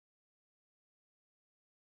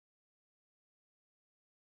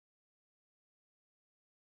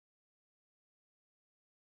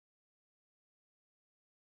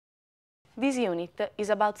This unit is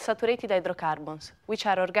about saturated hydrocarbons, which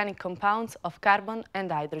are organic compounds of carbon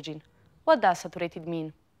and hydrogen. What does saturated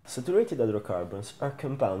mean? Saturated hydrocarbons are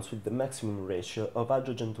compounds with the maximum ratio of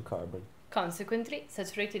hydrogen to carbon. Consequently,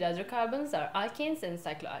 saturated hydrocarbons are alkanes and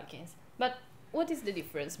cycloalkanes. But what is the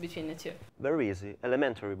difference between the two? Very easy,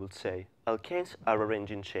 elementary would say. Alkanes are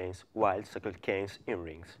arranged in chains, while cycloalkanes in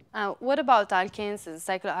rings. What about alkanes and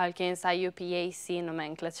cycloalkanes IUPAC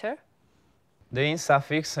nomenclature? The "-ane"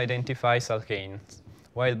 suffix identifies alkanes,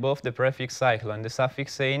 while both the prefix cyclo and the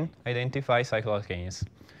suffix "-ane" identify cycloalkanes.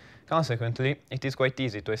 Consequently, it is quite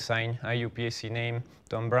easy to assign IUPAC name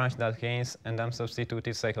to unbranched alkanes and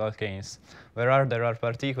unsubstituted cycloalkanes, whereas there are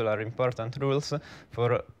particular important rules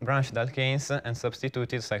for branched alkanes and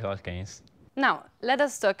substituted cycloalkanes. Now, let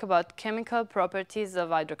us talk about chemical properties of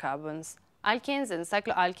hydrocarbons. Alkanes and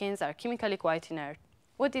cycloalkanes are chemically quite inert.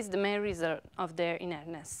 What is the main reason of their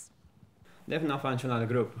inertness? They have no functional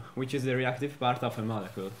group, which is the reactive part of a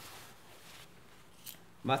molecule.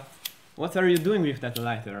 But what are you doing with that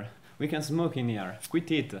lighter? We can smoke in here.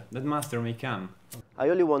 Quit it, that master may come. I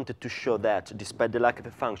only wanted to show that, despite the lack of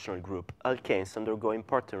a functional group, alkanes undergo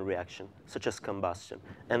important reactions, such as combustion,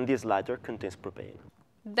 and this lighter contains propane.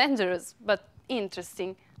 Dangerous, but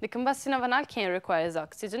interesting. The combustion of an alkane requires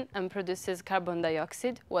oxygen and produces carbon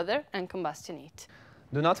dioxide, water, and combustion heat.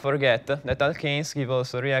 Do not forget that alkanes give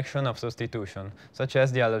also reaction of substitution, such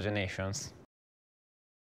as the halogenations.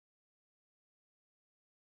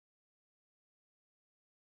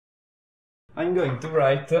 I'm going to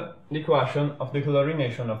write the equation of the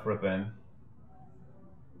chlorination of propane.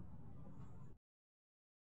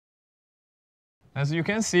 As you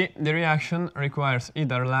can see, the reaction requires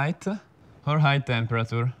either light or high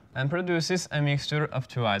temperature and produces a mixture of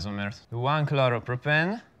two isomers, the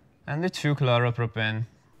 1-chloropropane and the 2-chloropropane.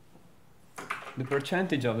 The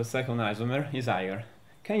percentage of the second isomer is higher.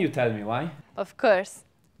 Can you tell me why? Of course.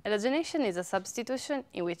 Halogenation is a substitution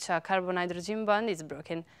in which a carbon-hydrogen bond is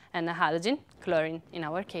broken and a halogen, chlorine in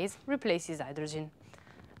our case, replaces hydrogen.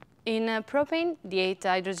 In propane, the 8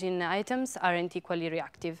 hydrogen atoms aren't equally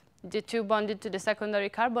reactive. The two bonded to the secondary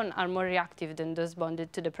carbon are more reactive than those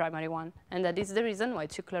bonded to the primary one, and that is the reason why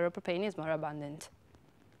 2-chloropropane is more abundant.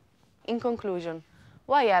 In conclusion,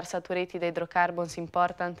 why are saturated hydrocarbons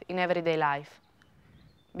important in everyday life?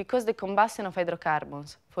 Because the combustion of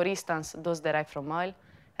hydrocarbons, for instance those derived from oil,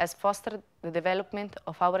 has fostered the development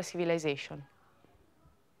of our civilization.